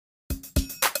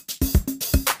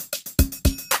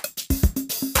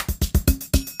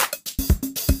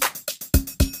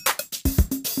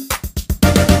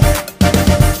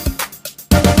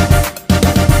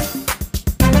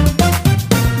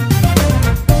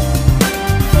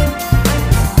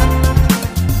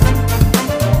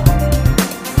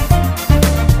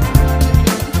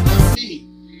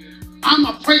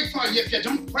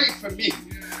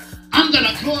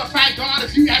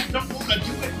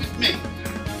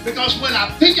Because when I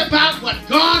think about what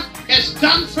God has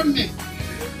done for me,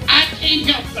 I can't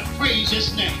help but praise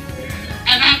his name.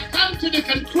 And I've come to the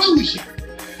conclusion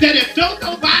that if don't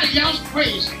nobody else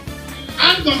praise him,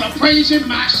 I'm going to praise him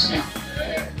myself.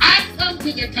 I've come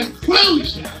to the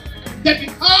conclusion that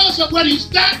because of what he's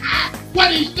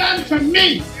done for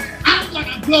me, I'm going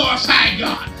to glorify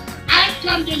God. I've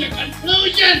come to the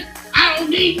conclusion I don't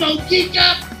need no kick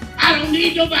up. I don't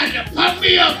need nobody to pump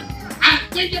me up. I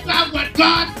think about what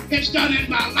God has done in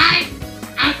my life.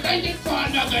 I thank him for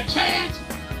another chance.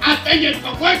 I thank him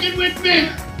for working with me.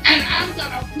 And I'm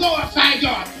going to glorify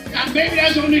God. Now maybe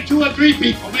there's only 2 or 3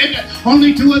 people. Maybe there's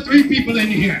only 2 or 3 people in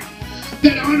here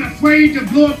that aren't afraid to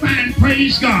glorify and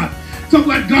praise God for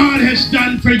what God has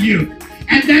done for you.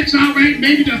 And that's all right.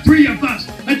 Maybe the 3 of us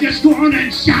will just go on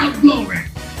and shout glory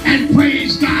and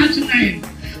praise God's name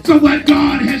for what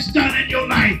God has done in your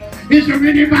life. Is there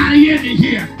anybody in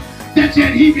here that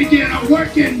said he began to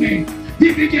work in me?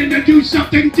 He began to do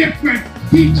something different.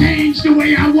 He changed the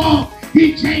way I walk.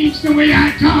 He changed the way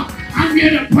I talk. I'm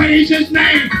here to praise his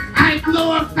name. I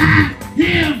glorify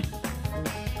him.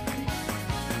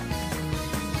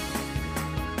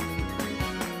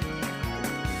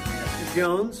 Mr.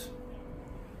 Jones,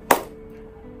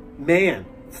 man,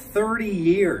 30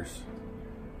 years.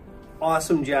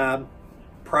 Awesome job.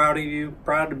 Proud of you.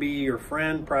 Proud to be your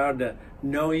friend. Proud to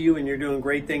know you, and you're doing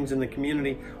great things in the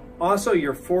community. Also,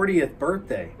 your 40th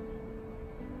birthday.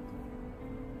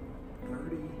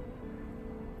 30,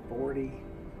 40.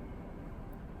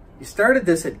 You started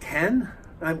this at 10?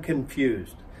 I'm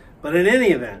confused. But in any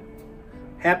event,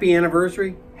 happy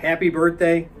anniversary. Happy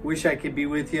birthday. Wish I could be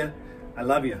with you. I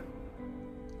love you.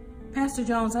 Pastor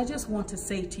Jones, I just want to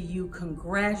say to you,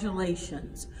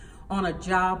 congratulations on a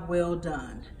job well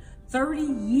done. 30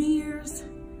 years,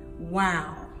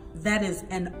 wow. That is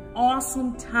an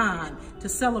awesome time to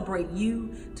celebrate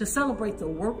you, to celebrate the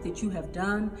work that you have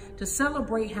done, to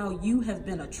celebrate how you have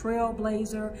been a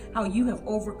trailblazer, how you have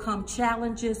overcome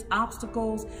challenges,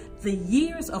 obstacles, the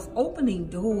years of opening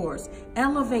doors,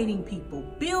 elevating people,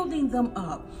 building them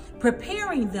up,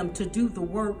 preparing them to do the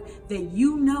work that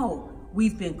you know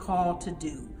we've been called to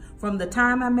do. From the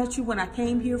time I met you when I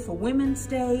came here for Women's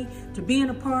Day to being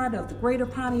a part of the Greater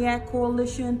Pontiac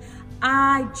Coalition,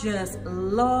 I just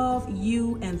love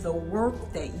you and the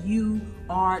work that you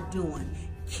are doing.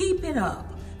 Keep it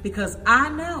up, because I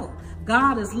know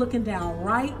God is looking down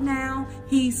right now.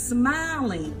 He's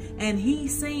smiling and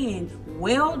he's saying,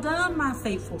 well done, my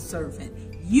faithful servant.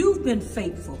 You've been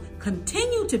faithful.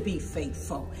 Continue to be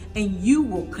faithful, and you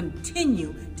will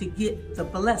continue to get the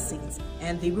blessings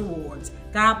and the rewards.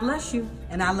 God bless you,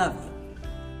 and I love you.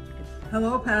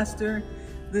 Hello, Pastor.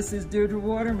 This is Deirdre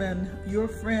Waterman, your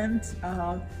friend,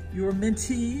 your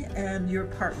mentee, and your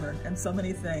partner, and so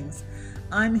many things.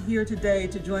 I'm here today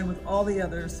to join with all the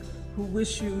others who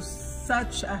wish you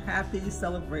such a happy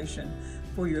celebration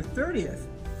for your 30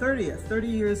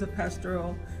 years of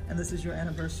pastoral, and this is your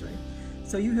anniversary.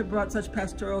 So you have brought such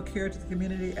pastoral care to the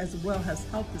community, as well as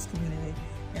helped this community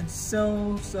in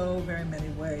so very many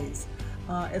ways.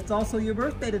 It's also your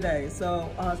birthday today, so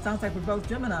it sounds like we're both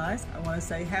Geminis. I want to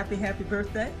say happy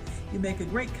birthday. You make a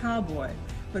great cowboy,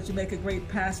 but you make a great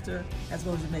pastor, as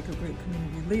well as you make a great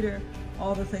community leader.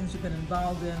 All the things you've been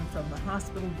involved in, from the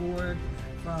hospital board,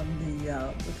 from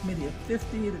the Committee of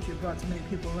 50 that you've brought so many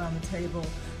people around the table,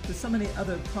 to so many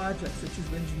other projects that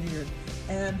you've engineered.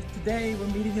 And today we're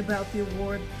meeting about the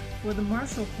award for the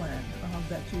Marshall Plan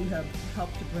that you have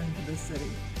helped to bring to this city.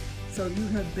 So you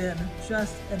have been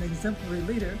just an exemplary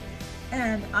leader,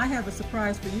 and I have a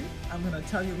surprise for you. I'm going to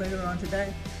tell you later on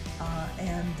today,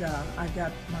 I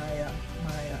got my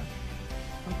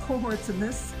cohorts in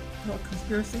this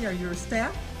conspiracy are your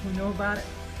staff who know about it.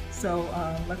 So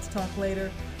let's talk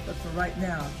later, but for right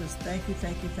now, just thank you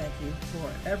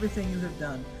for everything you have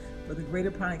done for the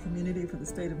Greater Pontiac community, for the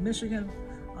state of Michigan,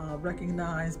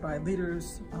 recognized by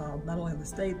leaders not only in the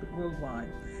state but worldwide.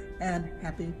 And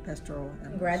happy pastoral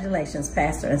anniversary. Congratulations,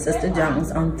 Pastor and Sister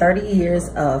Jones, on 30 years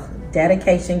of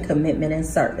dedication, commitment, and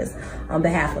service. On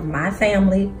behalf of my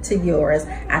family to yours,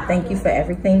 I thank you for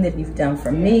everything that you've done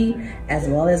for me, as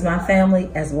well as my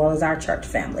family, as well as our church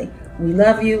family. We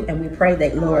love you, and we pray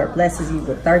that Lord blesses you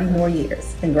with 30 more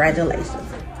years.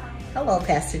 Congratulations. Hello,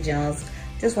 Pastor Jones.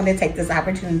 Just want to take this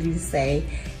opportunity to say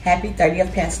happy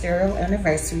 30th pastoral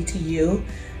anniversary to you.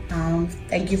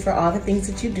 Thank you for all the things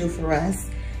that you do for us.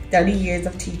 30 years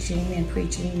of teaching and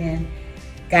preaching and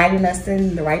guiding us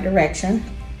in the right direction.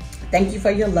 Thank you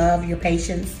for your love, your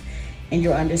patience, and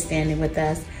your understanding with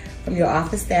us. From your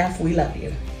office staff, we love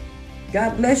you.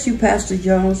 God bless you, Pastor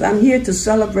Jones. I'm here to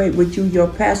celebrate with you your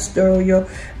pastoral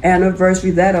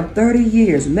anniversary, that of 30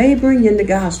 years, laboring in the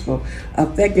gospel,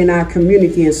 affecting our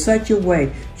community in such a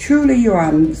way. Truly, you are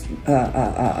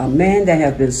a man that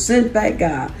has been sent by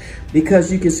God,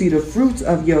 because you can see the fruits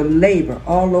of your labor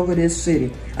all over this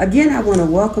city. Again, I want to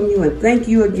welcome you and thank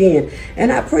you again.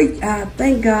 And I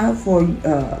thank God for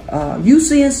you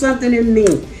seeing something in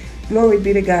me. Glory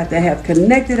be to God, that have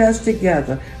connected us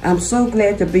together. I'm so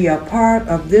glad to be a part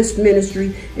of this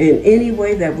ministry in any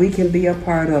way that we can be a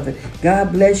part of it.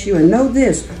 God bless you. And know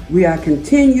this, we are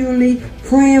continually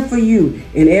praying for you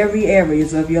in every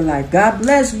areas of your life. God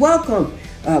bless. Welcome,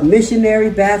 Missionary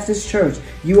Baptist Church.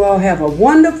 You all have a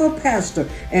wonderful pastor.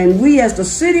 And we as the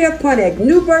city of Pontiac,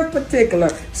 New Birth particular,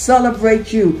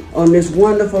 celebrate you on this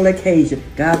wonderful occasion.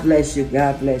 God bless you.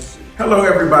 God bless you. Hello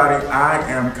everybody, I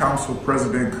am Council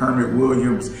President Kermit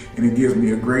Williams, and it gives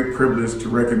me a great privilege to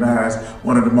recognize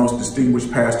one of the most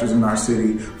distinguished pastors in our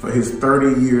city for his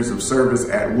 30 years of service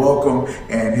at Welcome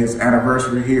and his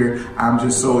anniversary here. I'm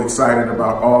just so excited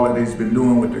about all that he's been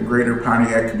doing with the Greater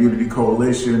Pontiac Community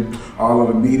Coalition, all of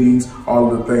the meetings,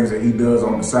 all of the things that he does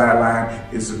on the sideline.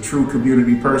 It's a true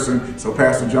community person. So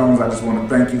Pastor Jones, I just want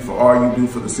to thank you for all you do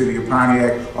for the city of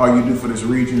Pontiac, all you do for this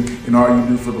region, and all you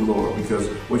do for the Lord, because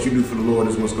what you do for the Lord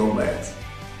is what's going to last.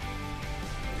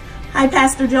 Hi,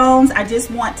 Pastor Jones. I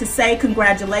just want to say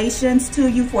congratulations to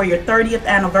you for your 30th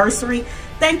anniversary.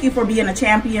 Thank you for being a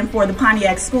champion for the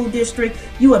Pontiac School District.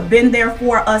 You have been there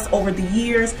for us over the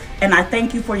years, and I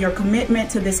thank you for your commitment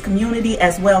to this community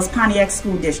as well as Pontiac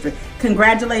School District.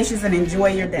 Congratulations and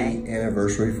enjoy your day.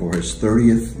 Anniversary for his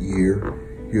 30th year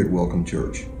here at Welcome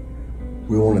Church.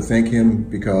 We want to thank him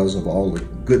because of all the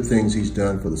good things he's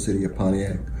done for the city of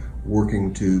Pontiac,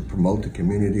 working to promote the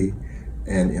community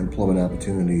and employment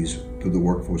opportunities through the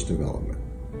workforce development.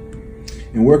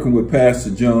 And working with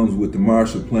Pastor Jones with the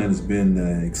Marshall Plan has been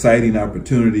an exciting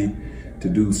opportunity to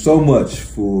do so much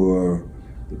for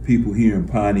the people here in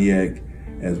Pontiac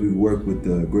as we work with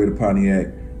the Greater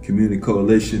Pontiac Community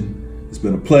Coalition. It's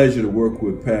been a pleasure to work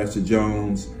with Pastor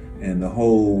Jones and the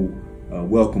whole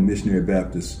Welcome Missionary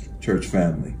Baptist Church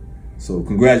family. So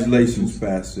congratulations,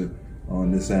 Pastor,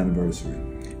 on this anniversary.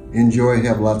 Enjoy,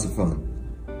 have lots of fun.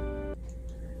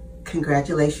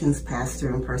 Congratulations,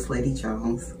 Pastor and First Lady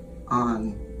Jones,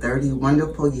 on 30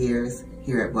 wonderful years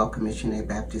here at Welcome Missionary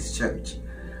Baptist Church.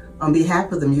 On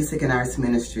behalf of the Music and Arts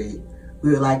Ministry, we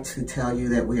would like to tell you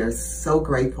that we are so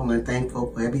grateful and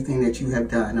thankful for everything that you have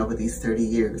done over these 30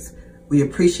 years. We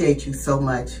appreciate you so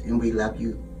much and we love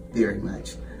you very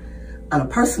much. On a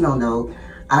personal note,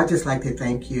 I'd just like to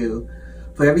thank you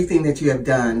for everything that you have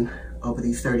done over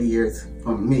these 30 years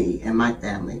for me and my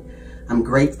family. I'm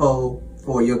grateful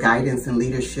for your guidance and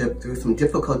leadership through some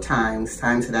difficult times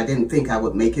that I didn't think I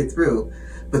would make it through.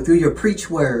 But through your preach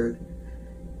word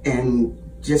and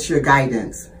just your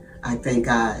guidance, I thank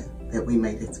God that we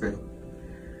made it through.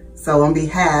 So on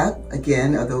behalf,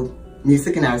 again, of the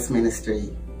Music and Arts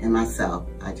Ministry and myself,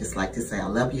 I just like to say I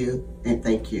love you and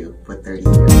thank you for 30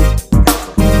 years.